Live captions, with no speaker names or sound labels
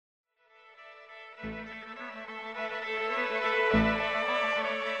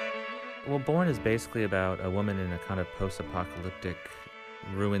Well, Borne is basically about a woman in a kind of post-apocalyptic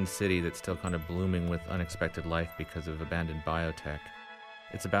ruined city that's still kind of blooming with unexpected life because of abandoned biotech.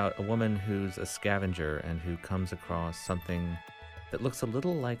 It's about a woman who's a scavenger and who comes across something that looks a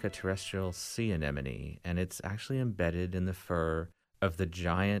little like a terrestrial sea anemone, and it's actually embedded in the fur of the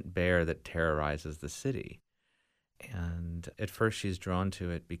giant bear that terrorizes the city. And at first she's drawn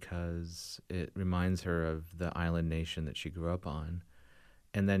to it because it reminds her of the island nation that she grew up on.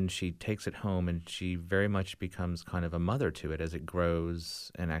 And then she takes it home and she very much becomes kind of a mother to it as it grows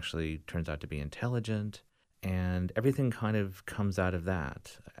and actually turns out to be intelligent. And everything kind of comes out of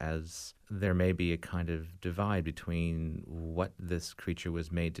that, as there may be a kind of divide between what this creature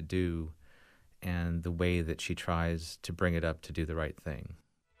was made to do and the way that she tries to bring it up to do the right thing.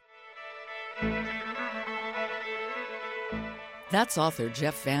 That's author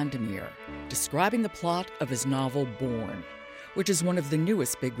Jeff VanderMeer describing the plot of his novel Borne, which is one of the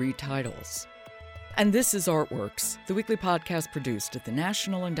newest Big Read titles. And this is Artworks, the weekly podcast produced at the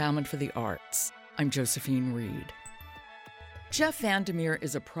National Endowment for the Arts. I'm Josephine Reed. Jeff VanderMeer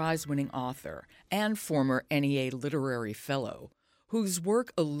is a prize-winning author and former NEA literary fellow whose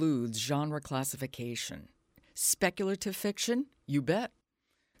work eludes genre classification. Speculative fiction? You bet.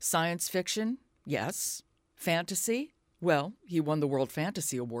 Science fiction? Yes. Fantasy? Well, he won the World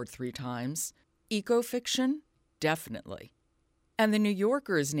Fantasy Award 3 times. Eco-fiction? Definitely. And the New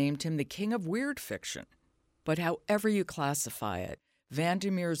Yorker has named him the king of weird fiction. But however you classify it,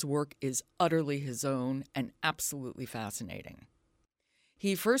 VanderMeer's work is utterly his own and absolutely fascinating.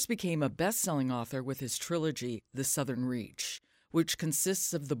 He first became a best-selling author with his trilogy, The Southern Reach, which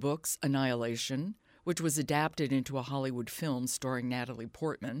consists of the books Annihilation, which was adapted into a Hollywood film starring Natalie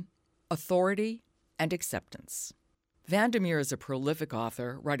Portman, Authority, and Acceptance. VanderMeer is a prolific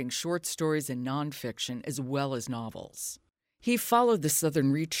author, writing short stories and nonfiction as well as novels. He followed the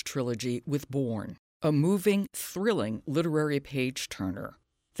Southern Reach trilogy with Borne, a moving, thrilling literary page-turner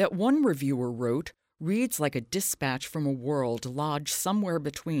that one reviewer wrote reads like a dispatch from a world lodged somewhere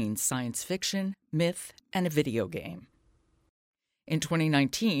between science fiction, myth, and a video game. In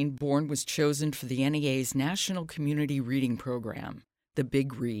 2019, Borne was chosen for the NEA's National Community Reading Program, the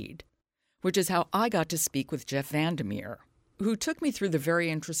Big Read, which is how I got to speak with Jeff VanderMeer, who took me through the very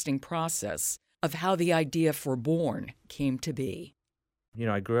interesting process of how the idea for Borne came to be. You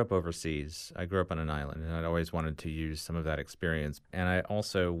know, I grew up overseas. I grew up on an island, and I'd always wanted to use some of that experience. And I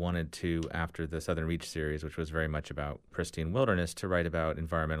also wanted to, after the Southern Reach series, which was very much about pristine wilderness, to write about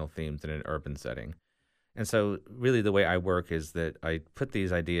environmental themes in an urban setting. And so really the way I work is that I put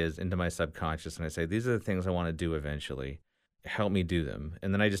these ideas into my subconscious and I say, these are the things I want to do eventually. Help me do them.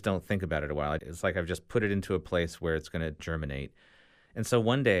 And then I just don't think about it a while. It's like I've just put it into a place where it's going to germinate. And so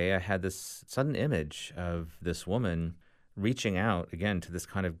one day I had this sudden image of this woman reaching out, again, to this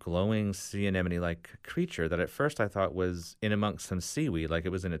kind of glowing sea anemone-like creature that at first I thought was in amongst some seaweed, like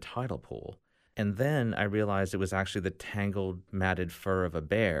it was in a tidal pool. And then I realized it was actually the tangled, matted fur of a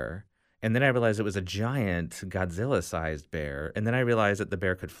bear. And then I realized it was a giant Godzilla-sized bear. And then I realized that the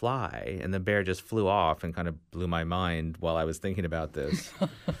bear could fly. And the bear just flew off and kind of blew my mind while I was thinking about this.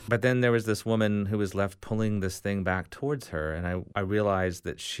 But then there was this woman who was left pulling this thing back towards her. And I realized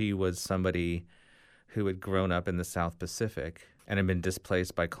that she was somebody who had grown up in the South Pacific and had been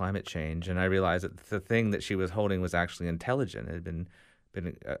displaced by climate change. And I realized that the thing that she was holding was actually intelligent. It had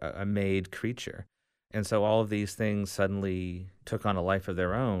been a made creature. And so all of these things suddenly took on a life of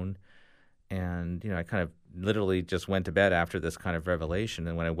their own. And, I kind of literally just went to bed after this kind of revelation.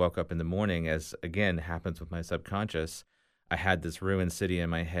 And when I woke up in the morning, as again happens with my subconscious, I had this ruined city in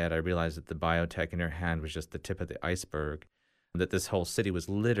my head. I realized that the biotech in her hand was just the tip of the iceberg, that this whole city was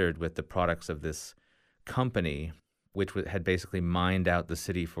littered with the products of this company, which had basically mined out the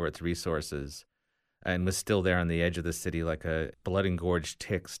city for its resources and was still there on the edge of the city like a blood-engorged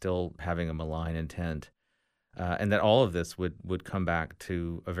tick still having a malign intent. And that all of this would come back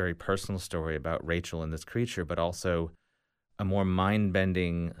to a very personal story about Rachel and this creature, but also a more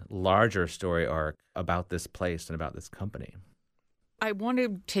mind-bending, larger story arc about this place and about this company. I want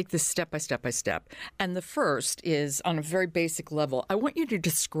to take this step by step by step. And the first is, on a very basic level, I want you to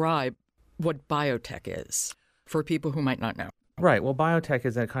describe what biotech is for people who might not know. Right. Well, biotech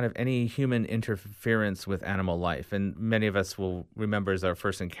is a kind of any human interference with animal life. And many of us will remember as our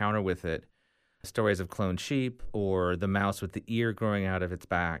first encounter with it, stories of cloned sheep or the mouse with the ear growing out of its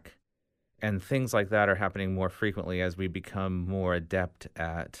back. And things like that are happening more frequently as we become more adept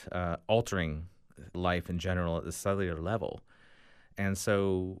at altering life in general at the cellular level. And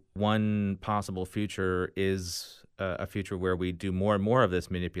so one possible future is a future where we do more and more of this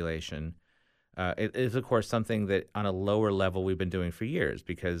manipulation It is, of course, something that on a lower level we've been doing for years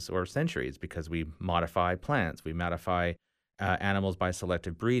or centuries, because we modify plants, we modify animals by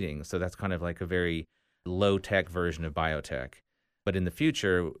selective breeding. So that's kind of like a very low-tech version of biotech. But in the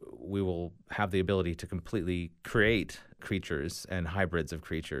future, we will have the ability to completely create creatures and hybrids of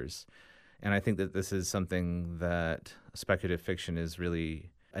creatures. And I think that this is something that speculative fiction is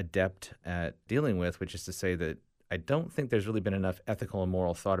really adept at dealing with, which is to say that I don't think there's really been enough ethical and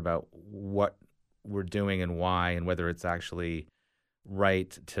moral thought about what we're doing and why, and whether it's actually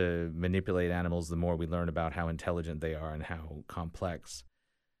right to manipulate animals the more we learn about how intelligent they are and how complex.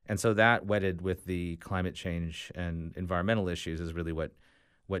 And so that, wedded with the climate change and environmental issues, is really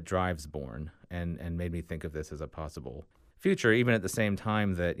what drives Borne and made me think of this as a possible future, even at the same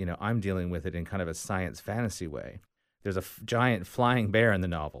time that, I'm dealing with it in kind of a science fantasy way. There's a giant flying bear in the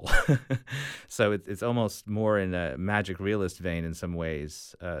novel. So it's almost more in a magic realist vein in some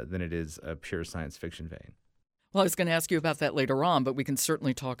ways than it is a pure science fiction vein. Well, I was going to ask you about that later on, but we can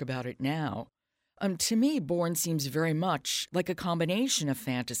certainly talk about it now. To me, Borne seems very much like a combination of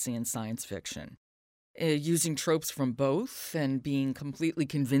fantasy and science fiction, using tropes from both and being completely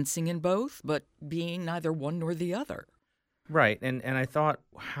convincing in both, but being neither one nor the other. Right. And I thought,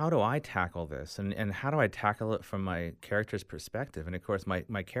 how do I tackle this? And how do I tackle it from my character's perspective? And of course,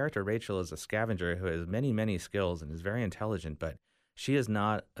 my character, Rachel, is a scavenger who has many, many skills and is very intelligent, but she is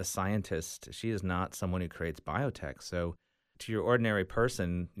not a scientist. She is not someone who creates biotech. So to your ordinary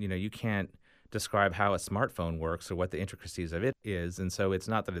person, you can't describe how a smartphone works or what the intricacies of it is. And so it's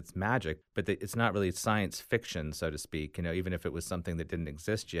not that it's magic, but it's not really science fiction, so to speak, even if it was something that didn't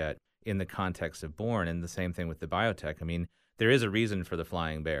exist yet in the context of Borne. And the same thing with the biotech. I mean, there is a reason for the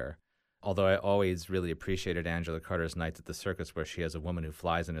flying bear, although I always really appreciated Angela Carter's Nights at the Circus, where she has a woman who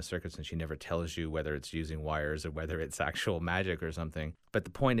flies in a circus and she never tells you whether it's using wires or whether it's actual magic or something. But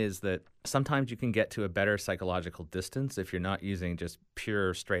the point is that sometimes you can get to a better psychological distance if you're not using just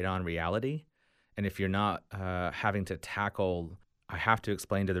pure straight-on reality. And if you're not having to tackle, I have to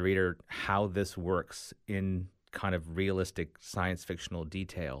explain to the reader how this works in kind of realistic science fictional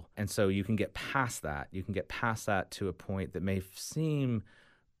detail. And so you can get past that. You can get past that to a point that may seem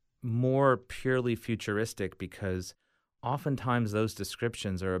more purely futuristic, because oftentimes those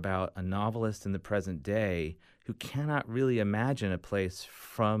descriptions are about a novelist in the present day who cannot really imagine a place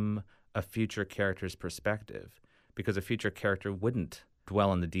from a future character's perspective, because a future character wouldn't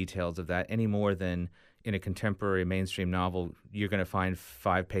dwell on the details of that any more than in a contemporary mainstream novel you're going to find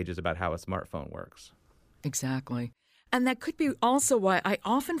 5 pages about how a smartphone works. Exactly. And that could be also why I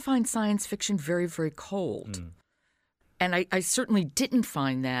often find science fiction very, very cold. And I certainly didn't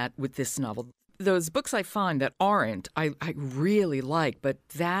find that with this novel. Those books I find that aren't, I really like, but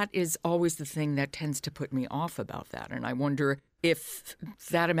that is always the thing that tends to put me off about that. And I wonder if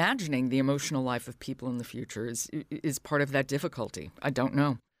that imagining the emotional life of people in the future is part of that difficulty. I don't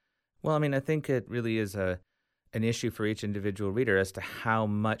know. Well, I mean, I think it really is an issue for each individual reader as to how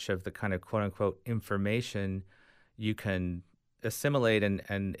much of the kind of quote-unquote information you can assimilate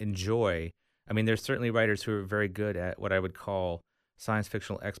and enjoy. I mean, there's certainly writers who are very good at what I would call science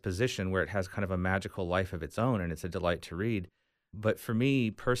fictional exposition, where it has kind of a magical life of its own and it's a delight to read. But for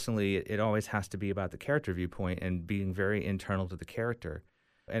me personally, it always has to be about the character viewpoint and being very internal to the character,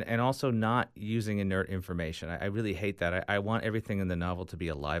 and also not using inert information. I really hate that. I want everything in the novel to be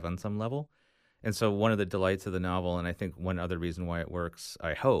alive on some level. And so one of the delights of the novel, and I think one other reason why it works,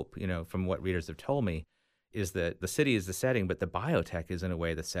 I hope, from what readers have told me, is that the city is the setting, but the biotech is in a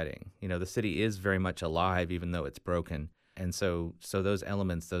way the setting. The city is very much alive, even though it's broken. And so those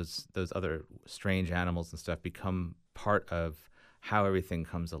elements, those other strange animals and stuff become part of how everything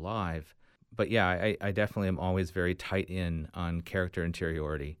comes alive. But yeah, I definitely am always very tight in on character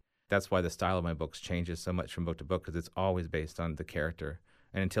interiority. That's why the style of my books changes so much from book to book, because it's always based on the character.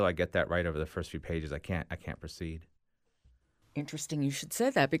 And until I get that right over the first few pages, I can't proceed. Interesting you should say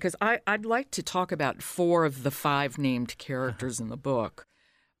that, because I'd like to talk about 4 of the 5 named characters in the book.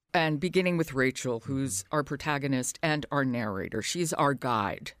 And beginning with Rachel, who's our protagonist and our narrator. She's our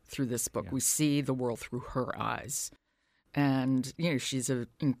guide through this book. Yeah. We see the world through her eyes. And, she's an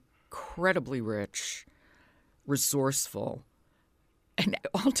incredibly rich, resourceful, and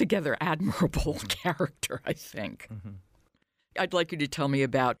altogether admirable character, I think. Mm-hmm. I'd like you to tell me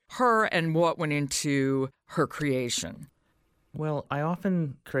about her and what went into her creation. Well, I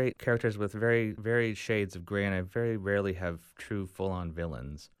often create characters with very varied shades of gray, and I very rarely have true full-on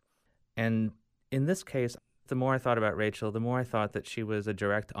villains. And in this case, the more I thought about Rachel, the more I thought that she was a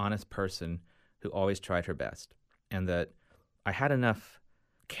direct, honest person who always tried her best, and that I had enough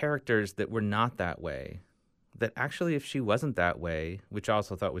characters that were not that way that actually if she wasn't that way, which I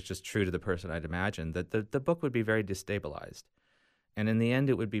also thought was just true to the person I'd imagined, that the book would be very destabilized. And in the end,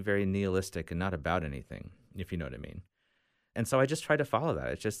 it would be very nihilistic and not about anything, if you know what I mean. And so I just tried to follow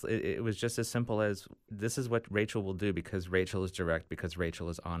that. It was just as simple as this is what Rachel will do because Rachel is direct, because Rachel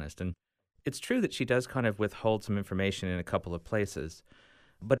is honest. And it's true that she does kind of withhold some information in a couple of places.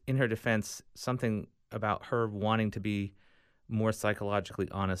 But in her defense, something about her wanting to be more psychologically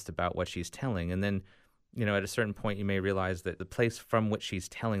honest about what she's telling. And then, at a certain point, you may realize that the place from which she's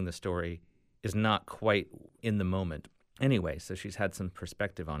telling the story is not quite in the moment. Anyway, so she's had some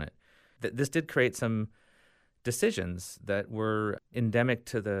perspective on it. This did create some decisions that were endemic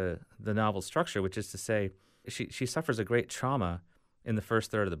to the novel structure, which is to say she suffers a great trauma in the first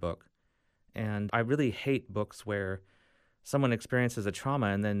third of the book. And I really hate books where someone experiences a trauma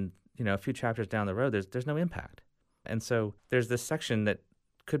and then, a few chapters down the road, there's no impact. And so there's this section that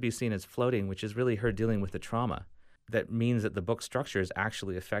could be seen as floating, which is really her dealing with the trauma. That means that the book structure is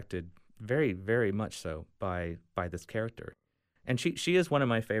actually affected very, very much so by this character. And she is one of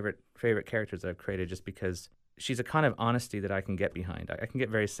my favorite characters that I've created just because she's a kind of honesty that I can get behind. I can get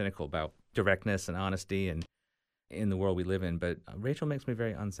very cynical about directness and honesty and in the world we live in, but Rachel makes me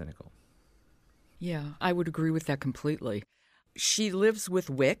very uncynical. Yeah, I would agree with that completely. She lives with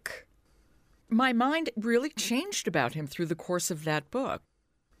Wick. My mind really changed about him through the course of that book.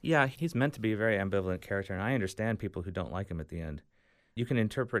 Yeah, he's meant to be a very ambivalent character, and I understand people who don't like him at the end. You can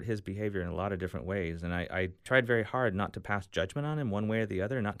interpret his behavior in a lot of different ways, and I tried very hard not to pass judgment on him one way or the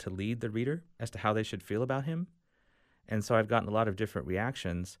other, not to lead the reader as to how they should feel about him. And so I've gotten a lot of different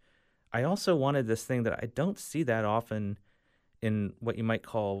reactions. I also wanted this thing that I don't see that often in what you might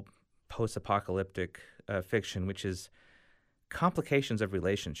call post-apocalyptic fiction, which is complications of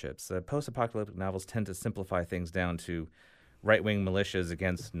relationships. Post-apocalyptic novels tend to simplify things down to right-wing militias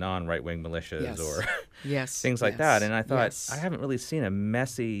against non-right-wing militias or things like that. And I thought, I haven't really seen a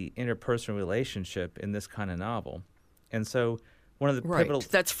messy interpersonal relationship in this kind of novel. And so one of the pivotal...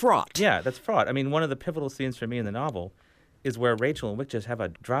 That's fraught. Yeah, that's fraught. I mean, one of the pivotal scenes for me in the novel is where Rachel and Wick just have a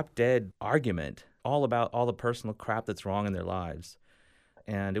drop-dead argument all about all the personal crap that's wrong in their lives.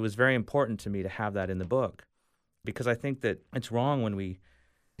 And it was very important to me to have that in the book because I think that it's wrong when we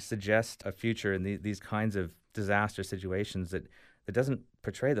suggest a future in these kinds of disaster situations that doesn't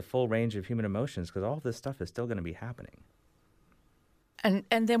portray the full range of human emotions because all of this stuff is still going to be happening. And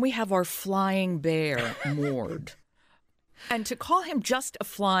then we have our flying bear, Mord. And to call him just a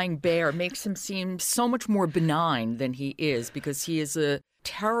flying bear makes him seem so much more benign than he is because he is a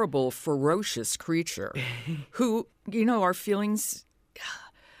terrible, ferocious creature who, our feelings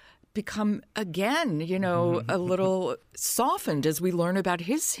become, again, a little softened as we learn about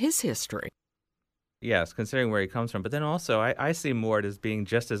his history. Yes, considering where he comes from. But then also, I see Mort as being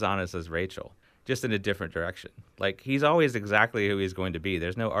just as honest as Rachel, just in a different direction. Like, he's always exactly who he's going to be.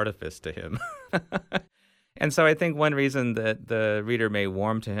 There's no artifice to him. And so I think one reason that the reader may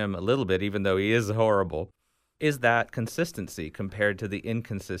warm to him a little bit, even though he is horrible, is that consistency compared to the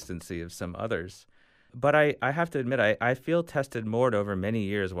inconsistency of some others. But I have to admit, I field tested Mort over many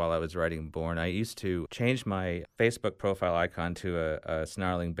years while I was writing Borne. I used to change my Facebook profile icon to a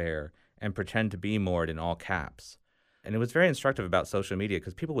snarling bear and pretend to be Mort in all caps. And it was very instructive about social media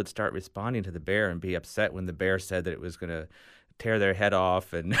because people would start responding to the bear and be upset when the bear said that it was going to tear their head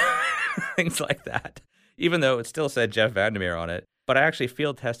off and things like that, even though it still said Jeff VanderMeer on it. But I actually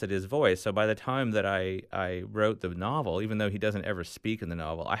field tested his voice. So by the time that I wrote the novel, even though he doesn't ever speak in the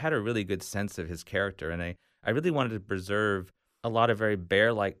novel, I had a really good sense of his character. And I really wanted to preserve a lot of very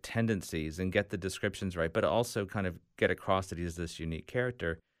bear-like tendencies and get the descriptions right, but also kind of get across that he's this unique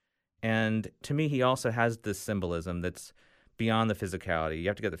character. And to me, he also has this symbolism that's beyond the physicality. You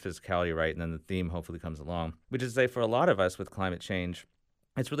have to get the physicality right, and then the theme hopefully comes along, which is to say for a lot of us with climate change,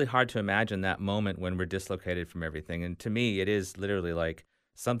 it's really hard to imagine that moment when we're dislocated from everything. And to me, it is literally like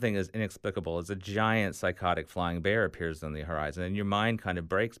something as inexplicable as a giant psychotic flying bear appears on the horizon, and your mind kind of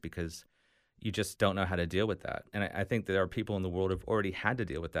breaks because you just don't know how to deal with that. And I think there are people in the world who have already had to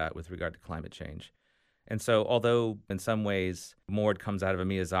deal with that with regard to climate change. And so although in some ways Mord comes out of a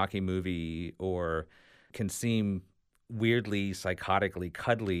Miyazaki movie or can seem weirdly, psychotically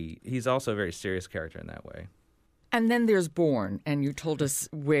cuddly, he's also a very serious character in that way. And then there's Borne, and you told us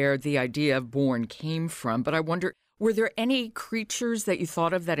where the idea of Borne came from. But I wonder, were there any creatures that you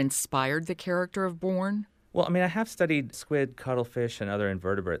thought of that inspired the character of Borne? Well, I mean, I have studied squid, cuttlefish, and other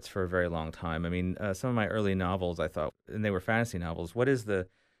invertebrates for a very long time. I mean, some of my early novels, I thought, and they were fantasy novels, what is the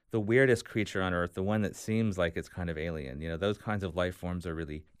weirdest creature on Earth, the one that seems like it's kind of alien? Those kinds of life forms are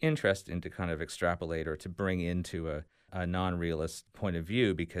really interesting to kind of extrapolate or to bring into a non-realist point of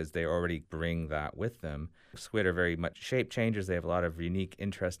view because they already bring that with them. Squid are very much shape changers. They have a lot of unique,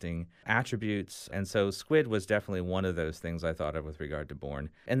 interesting attributes. And so squid was definitely one of those things I thought of with regard to Borne.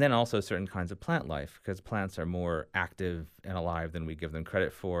 And then also certain kinds of plant life, because plants are more active and alive than we give them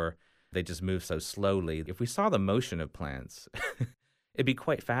credit for. They just move so slowly. If we saw the motion of plants, it'd be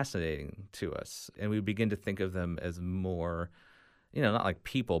quite fascinating to us. And we begin to think of them as more, not like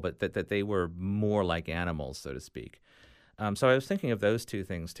people, but that they were more like animals, so to speak. So I was thinking of those two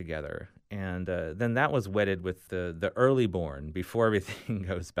things together. And then that was wedded with the early Borne, before everything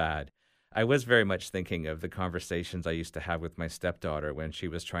goes bad. I was very much thinking of the conversations I used to have with my stepdaughter when she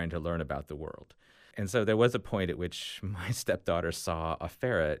was trying to learn about the world. And so there was a point at which my stepdaughter saw a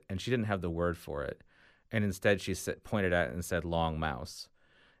ferret, and she didn't have the word for it. And instead she pointed at it and said, long mouse.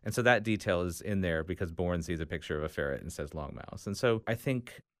 And so that detail is in there because Borne sees a picture of a ferret and says long mouse. And so I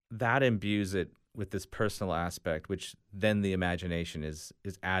think that imbues it with this personal aspect, which then the imagination is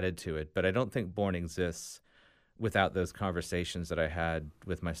added to it. But I don't think Borne exists without those conversations that I had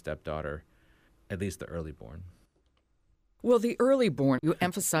with my stepdaughter, at least the early Borne. Well, the early Borne, you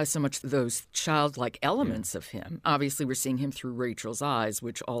emphasize so much those childlike elements of him. Obviously, we're seeing him through Rachel's eyes,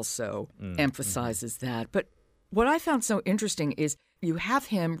 which also emphasizes that. But what I found so interesting is you have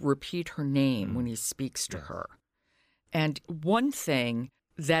him repeat her name when he speaks to her. And one thing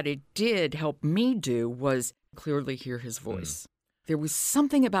that it did help me do was clearly hear his voice. There was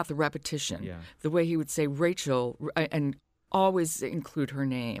something about the repetition, the way he would say Rachel and always include her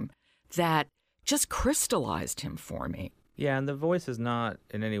name, that just crystallized him for me. Yeah, and the voice is not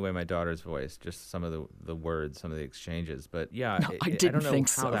in any way my daughter's voice, just some of the words, some of the exchanges. But yeah, no, I don't know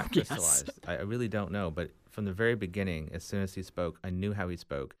how that crystallized. I really don't know. But from the very beginning, as soon as he spoke, I knew how he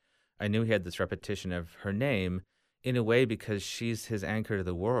spoke. I knew he had this repetition of her name in a way because she's his anchor to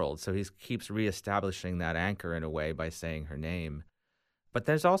the world. So he keeps reestablishing that anchor in a way by saying her name. But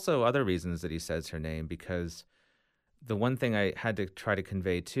there's also other reasons that he says her name, because the one thing I had to try to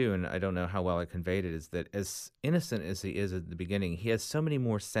convey too, and I don't know how well I conveyed it, is that as innocent as he is at the beginning, he has so many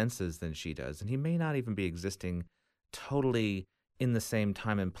more senses than she does. And he may not even be existing totally in the same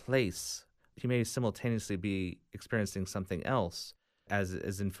time and place. He may simultaneously be experiencing something else, as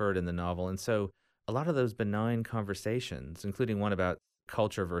is inferred in the novel. And so a lot of those benign conversations, including one about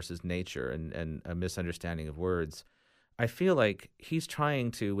culture versus nature and a misunderstanding of words, I feel like he's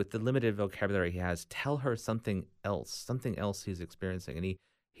trying to, with the limited vocabulary he has, tell her something else he's experiencing. And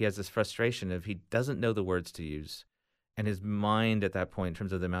he has this frustration of he doesn't know the words to use. And his mind at that point, in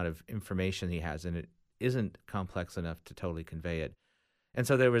terms of the amount of information he has, and it isn't complex enough to totally convey it. And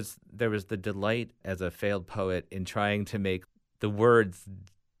so there was the delight as a failed poet in trying to make the words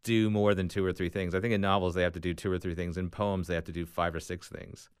do more than 2 or 3 things. I think in novels they have to do 2 or 3 things. In poems they have to do 5 or 6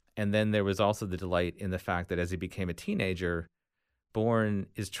 things. And then there was also the delight in the fact that as he became a teenager, Borne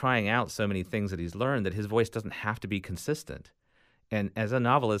is trying out so many things that he's learned that his voice doesn't have to be consistent. And as a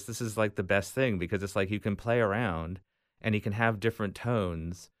novelist, this is like the best thing, because it's like you can play around and you can have different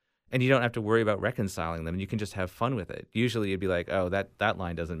tones and you don't have to worry about reconciling them. And you can just have fun with it. Usually you'd be like, oh, that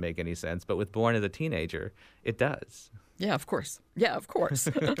line doesn't make any sense. But with Borne as a teenager, it does. Yeah, of course.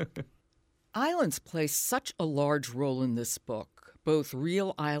 Islands play such a large role in this book, both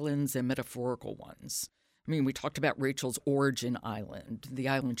real islands and metaphorical ones. I mean, we talked about Rachel's origin island, the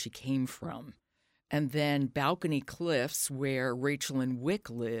island she came from. And then Balcony Cliffs, where Rachel and Wick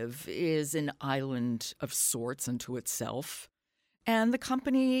live, is an island of sorts unto itself. And the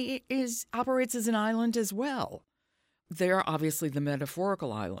company operates as an island as well. They're obviously the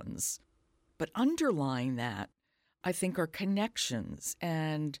metaphorical islands. But underlying that, I think, are connections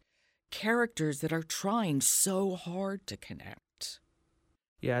and characters that are trying so hard to connect.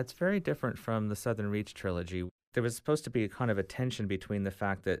 Yeah, it's very different from the Southern Reach trilogy. There was supposed to be a kind of a tension between the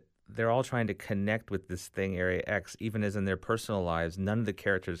fact that they're all trying to connect with this thing, Area X, even as in their personal lives, none of the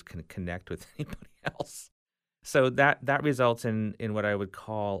characters can connect with anybody else. So that results in what I would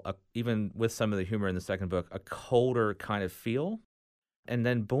call, even with some of the humor in the second book, a colder kind of feel. And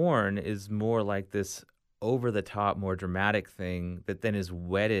then Borne is more like this over-the-top, more dramatic thing that then is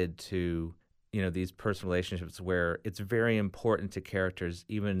wedded to, these personal relationships where it's very important to characters,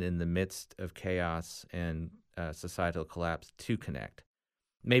 even in the midst of chaos and societal collapse, to connect.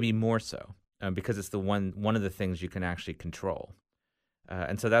 Maybe more so, because it's one of the things you can actually control.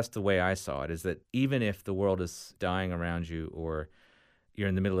 And so that's the way I saw it, is that even if the world is dying around you or you're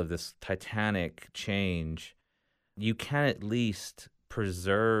in the middle of this titanic change, you can at least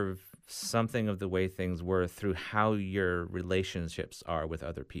preserve something of the way things were through how your relationships are with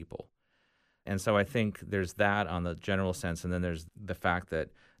other people. And so I think there's that on the general sense, and then there's the fact that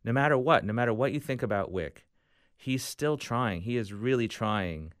no matter what you think about Wick, he's still trying. He is really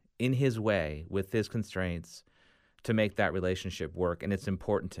trying in his way with his constraints to make that relationship work, and it's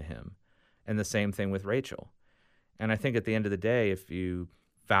important to him. And the same thing with Rachel. And I think at the end of the day, if you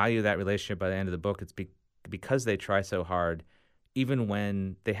value that relationship by the end of the book, it's because they try so hard, even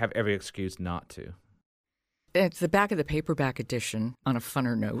when they have every excuse not to. At the back of the paperback edition, on a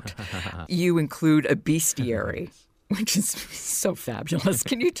funner note, you include a bestiary, which is so fabulous.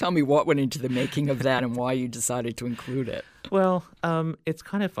 Can you tell me what went into the making of that and why you decided to include it? Well, it's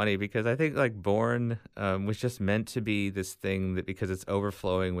kind of funny because I think like Borne was just meant to be this thing that, because it's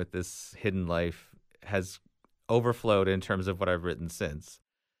overflowing with this hidden life, has overflowed in terms of what I've written since.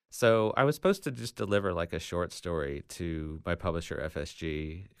 So I was supposed to just deliver like a short story to my publisher,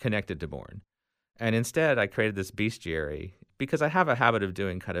 FSG, connected to Borne. And instead, I created this bestiary because I have a habit of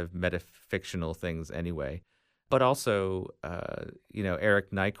doing kind of metafictional things anyway. But also,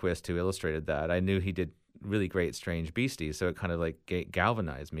 Eric Nyquist, who illustrated that, I knew he did really great strange beasties, so it kind of like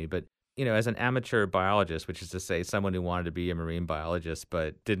galvanized me. But, as an amateur biologist, which is to say someone who wanted to be a marine biologist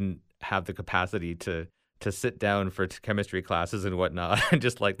but didn't have the capacity to sit down for chemistry classes and whatnot and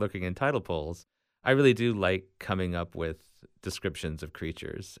just like looking in title polls, I really do like coming up with descriptions of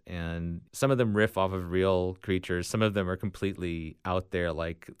creatures. And some of them riff off of real creatures. Some of them are completely out there.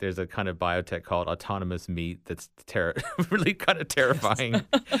 Like there's a kind of biotech called autonomous meat that's really kind of terrifying.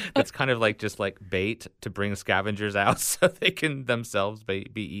 That's kind of like just like bait to bring scavengers out so they can themselves be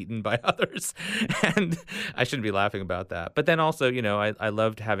eaten by others. And I shouldn't be laughing about that. But then also, I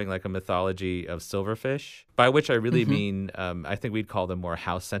loved having like a mythology of silverfish, by which I really mean, I think we'd call them more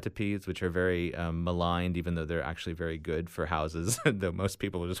house centipedes, which are very maligned, even though they're actually very good for houses, though most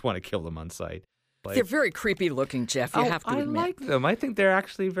people just want to kill them on sight. They're very creepy looking, Jeff, you have to admit. I like them. I think they're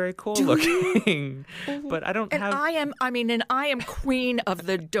actually very cool looking. But I don't have... I am queen of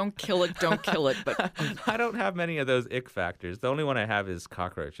the don't kill it, but... I don't have many of those ick factors. The only one I have is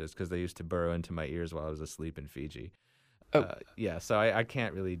cockroaches, because they used to burrow into my ears while I was asleep in Fiji. So I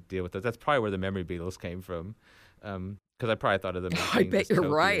can't really deal with those. That's probably where the memory beetles came from, because I probably thought of them as being I bet you're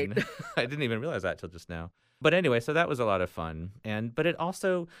right. I didn't even realize that till just now. But anyway, so that was a lot of fun. But it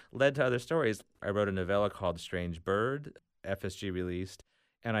also led to other stories. I wrote a novella called Strange Bird, FSG released,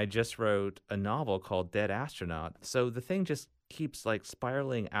 and I just wrote a novel called Dead Astronaut. So the thing just keeps like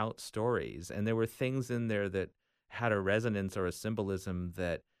spiraling out stories. And there were things in there that had a resonance or a symbolism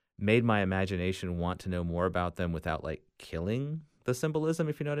that made my imagination want to know more about them without like killing the symbolism,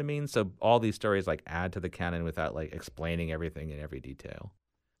 if you know what I mean. So all these stories like add to the canon without like explaining everything in every detail.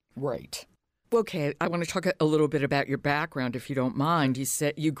 Right. Okay, I want to talk a little bit about your background, if you don't mind. You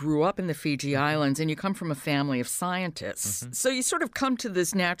said you grew up in the Fiji Islands and you come from a family of scientists. So you sort of come to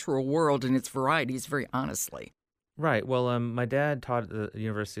this natural world and its varieties very honestly. Right. Well, my dad taught at the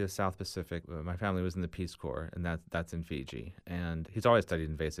University of South Pacific. My family was in the Peace Corps, and that's in Fiji. And he's always studied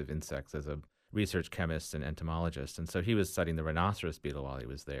invasive insects as a research chemist and entomologist. And so he was studying the rhinoceros beetle while he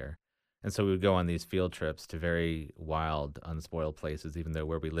was there. And so we would go on these field trips to very wild, unspoiled places, even though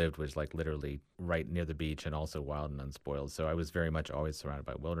where we lived was like literally right near the beach and also wild and unspoiled. So I was very much always surrounded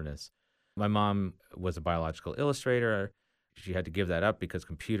by wilderness. My mom was a biological illustrator. She had to give that up because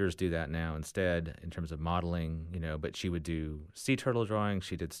computers do that now instead in terms of modeling, but she would do sea turtle drawing.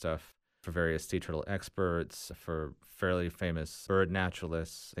 She did stuff for various sea turtle experts, for fairly famous bird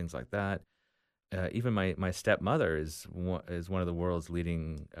naturalists, things like that. Even my stepmother is one of the world's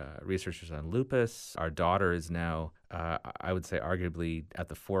leading researchers on lupus. Our daughter is now, I would say, arguably at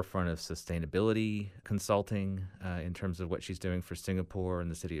the forefront of sustainability consulting in terms of what she's doing for Singapore and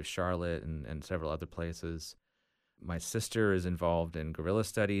the city of Charlotte and several other places. My sister is involved in gorilla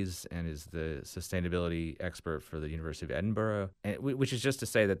studies and is the sustainability expert for the University of Edinburgh, which is just to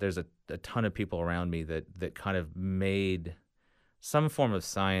say that there's a ton of people around me that kind of made some form of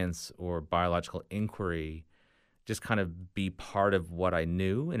science or biological inquiry just kind of be part of what I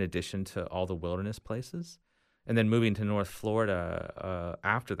knew in addition to all the wilderness places. And then moving to North Florida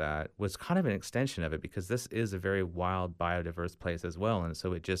after that was kind of an extension of it because this is a very wild, biodiverse place as well. And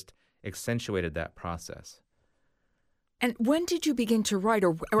so it just accentuated that process. And when did you begin to write,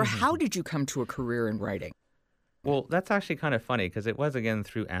 or how did you come to a career in writing? Well, that's actually kind of funny because it was, again,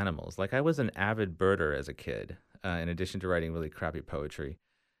 through animals. Like I was an avid birder as a kid, in addition to writing really crappy poetry.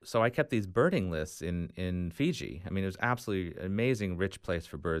 So I kept these birding lists in Fiji. I mean, it was absolutely an amazing, rich place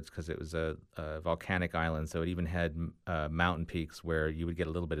for birds because it was a volcanic island, so it even had mountain peaks where you would get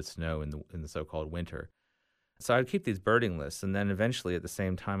a little bit of snow in the so-called winter. So I'd keep these birding lists, and then eventually at the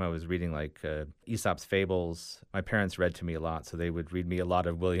same time I was reading like Aesop's Fables. My parents read to me a lot, so they would read me a lot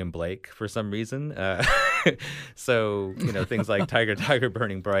of William Blake for some reason. So, things like Tiger, Tiger,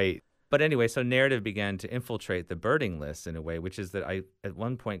 Burning Bright. But anyway, so narrative began to infiltrate the birding list in a way, which is that I at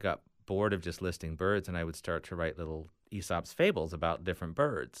one point got bored of just listing birds, and I would start to write little Aesop's fables about different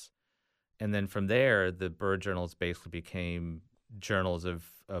birds. And then from there, the bird journals basically became journals of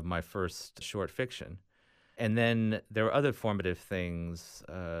my first short fiction. And then there were other formative things,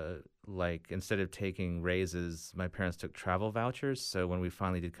 like instead of taking raises, my parents took travel vouchers. So when we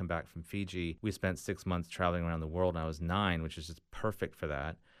finally did come back from Fiji, we spent 6 months traveling around the world, and I was 9, which is just perfect for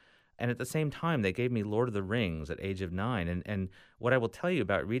that. And at the same time, they gave me Lord of the Rings at age of 9. And what I will tell you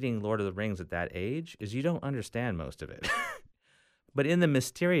about reading Lord of the Rings at that age is you don't understand most of it. But in the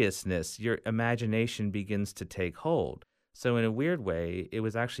mysteriousness, your imagination begins to take hold. So in a weird way, it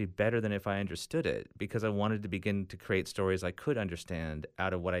was actually better than if I understood it, because I wanted to begin to create stories I could understand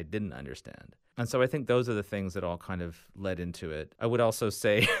out of what I didn't understand. And so I think those are the things that all kind of led into it. I would also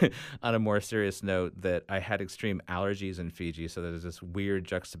say, on a more serious note, that I had extreme allergies in Fiji, so there's this weird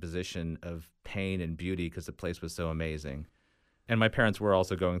juxtaposition of pain and beauty because the place was so amazing. And my parents were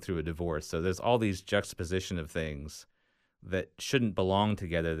also going through a divorce, so there's all these juxtaposition of things that shouldn't belong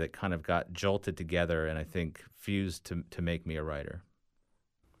together that kind of got jolted together and I think fused to make me a writer.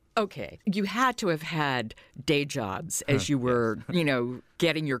 Okay. You had to have had day jobs as you were,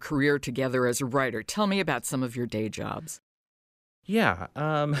 getting your career together as a writer. Tell me about some of your day jobs. Yeah.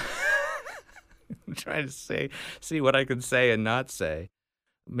 I'm trying to see what I can say and not say.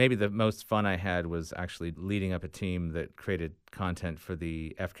 Maybe the most fun I had was actually leading up a team that created content for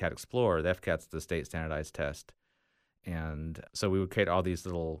the FCAT Explorer. The FCAT's the state standardized test. And so we would create all these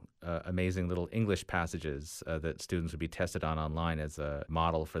little amazing little English passages that students would be tested on online as a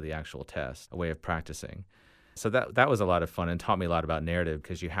model for the actual test, a way of practicing. So that was a lot of fun and taught me a lot about narrative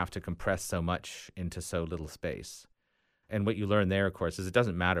because you have to compress so much into so little space. And what you learn there, of course, is it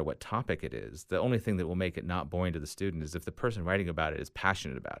doesn't matter what topic it is. The only thing that will make it not boring to the student is if the person writing about it is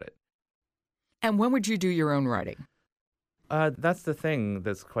passionate about it. And when would you do your own writing? That's the thing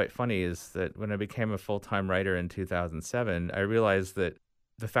that's quite funny is that when I became a full-time writer in 2007, I realized that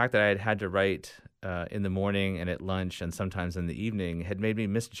the fact that I had had to write in the morning and at lunch and sometimes in the evening had made me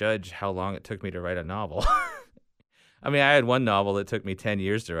misjudge how long it took me to write a novel. I mean, I had one novel that took me 10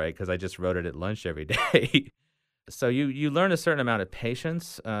 years to write because I just wrote it at lunch every day. So you learn a certain amount of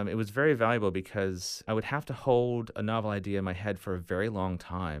patience. It was very valuable because I would have to hold a novel idea in my head for a very long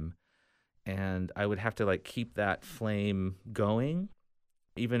time. And I would have to keep that flame going,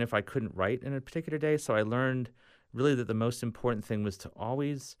 even if I couldn't write in a particular day. So I learned really that the most important thing was to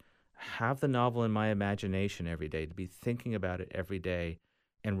always have the novel in my imagination every day, to be thinking about it every day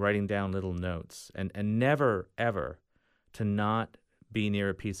and writing down little notes, and never, ever to not be near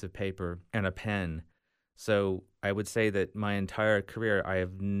a piece of paper and a pen. So I would say that my entire career, I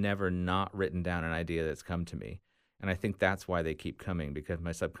have never not written down an idea that's come to me. And I think that's why they keep coming, because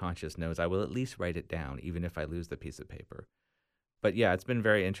my subconscious knows I will at least write it down, even if I lose the piece of paper. But yeah, it's been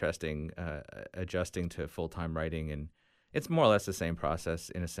very interesting adjusting to full-time writing. And it's more or less the same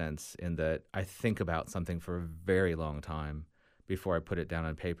process in a sense, in that I think about something for a very long time before I put it down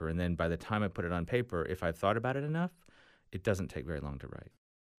on paper. And then by the time I put it on paper, if I've thought about it enough, it doesn't take very long to write.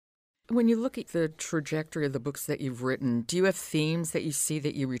 When you look at the trajectory of the books that you've written, do you have themes that you see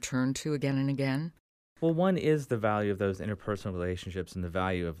that you return to again and again? Well, one is the value of those interpersonal relationships and the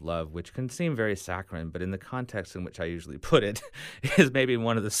value of love, which can seem very saccharine, but in the context in which I usually put it, is maybe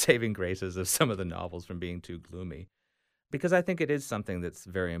one of the saving graces of some of the novels from being too gloomy. Because I think it is something that's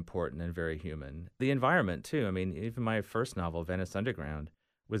very important and very human. The environment, too. I mean, even my first novel, Venice Underground,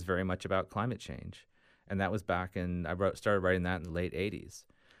 was very much about climate change. And that was back in, started writing that in the late 80s.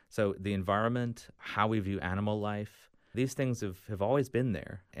 So the environment, how we view animal life, these things have always been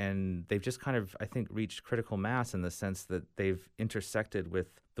there, and they've just kind of, I think, reached critical mass in the sense that they've intersected with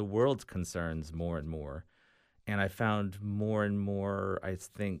the world's concerns more and more. And I found more and more, I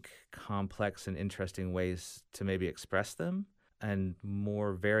think, complex and interesting ways to maybe express them, and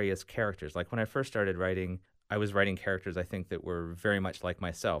more various characters. Like when I first started writing, I was writing characters, I think, that were very much like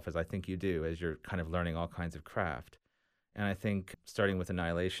myself, as I think you do, as you're kind of learning all kinds of craft. And I think starting with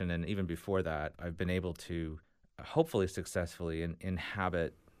Annihilation, and even before that, I've been able to hopefully successfully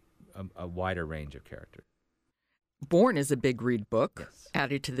inhabit a wider range of characters. Borne is a Big Read book, Yes.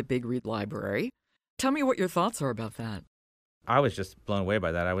 Added to the Big Read library. Tell me what your thoughts are about that. I was just blown away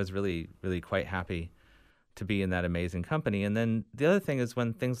by that. I was really, really quite happy to be in that amazing company. And then the other thing is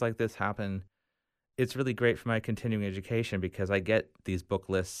when things like this happen, it's really great for my continuing education because I get these book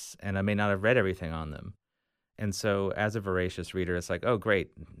lists and I may not have read everything on them. And so as a voracious reader, it's like, oh,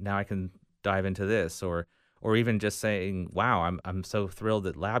 great, now I can dive into this, or even just saying, wow, I'm so thrilled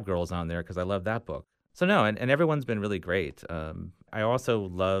that Lab Girl's on there because I love that book. So no, and everyone's been really great. I also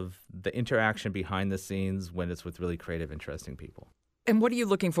love the interaction behind the scenes when it's with really creative, interesting people. And what are you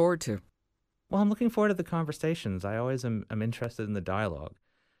looking forward to? Well, I'm looking forward to the conversations. I always am interested in the dialogue.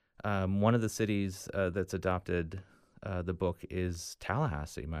 One of the cities that's adopted the book is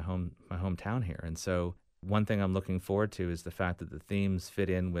Tallahassee, my hometown here. And so one thing I'm looking forward to is the fact that the themes fit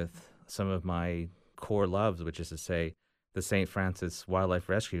in with some of my core loves, which is to say the St. Francis Wildlife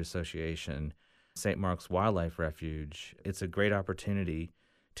Rescue Association, St. Mark's Wildlife Refuge. It's a great opportunity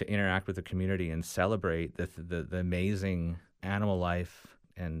to interact with the community and celebrate the amazing animal life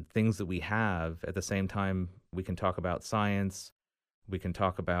and things that we have. At the same time, we can talk about science. We can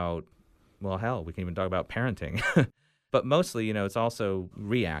talk about, well, hell, we can even talk about parenting. But mostly, it's also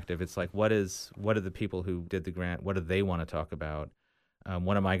reactive. It's like, what are the people who did the grant, what do they want to talk about?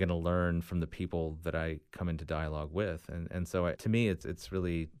 What am I going to learn from the people that I come into dialogue with? And so to me, it's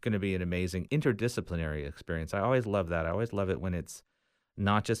really going to be an amazing interdisciplinary experience. I always love that. I always love it when it's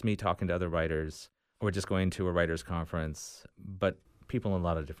not just me talking to other writers or just going to a writers' conference, but people in a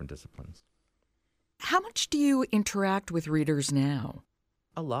lot of different disciplines. How much do you interact with readers now?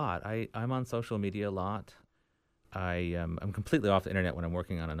 A lot. I'm on social media a lot. I'm completely off the internet when I'm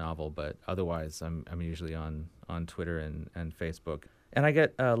working on a novel, but otherwise I'm usually on Twitter and Facebook. And I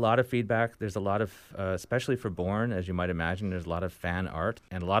get a lot of feedback. There's a lot of, especially for Borne, as you might imagine, there's a lot of fan art,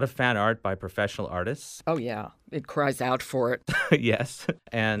 and a lot of fan art by professional artists. Oh, yeah. It cries out for it. Yes.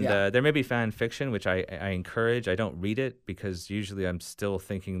 And there may be fan fiction, which I encourage. I don't read it because usually I'm still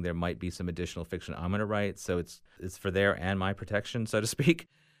thinking there might be some additional fiction I'm going to write. So it's for their and my protection, so to speak.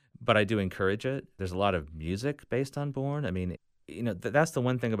 But I do encourage it. There's a lot of music based on Borne. I mean, that's the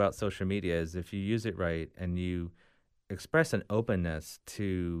one thing about social media is if you use it right and you express an openness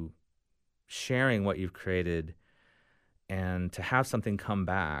to sharing what you've created and to have something come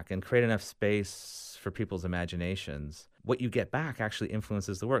back and create enough space for people's imaginations, what you get back actually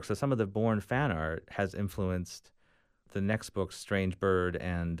influences the work. So some of the Borne fan art has influenced the next book, Strange Bird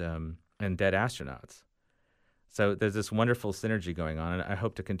and Dead Astronauts. So there's this wonderful synergy going on, and I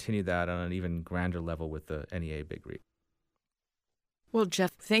hope to continue that on an even grander level with the NEA Big Read. Well,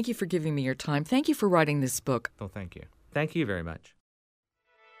 Jeff, thank you for giving me your time. Thank you for writing this book. Well, thank you. Thank you very much.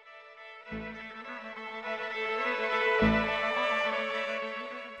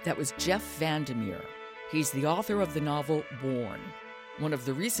 That was Jeff VanderMeer. He's the author of the novel Borne, one of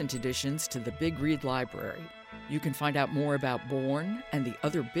the recent additions to the Big Read library. You can find out more about Borne and the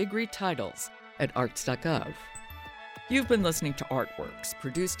other Big Read titles at arts.gov. You've been listening to Artworks,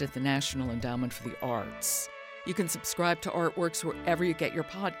 produced at the National Endowment for the Arts. You can subscribe to Artworks wherever you get your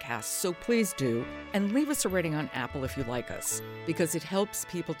podcasts, so please do, and leave us a rating on Apple if you like us, because it helps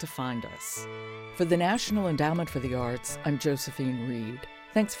people to find us. For the National Endowment for the Arts, I'm Josephine Reed.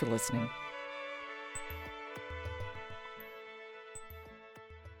 Thanks for listening.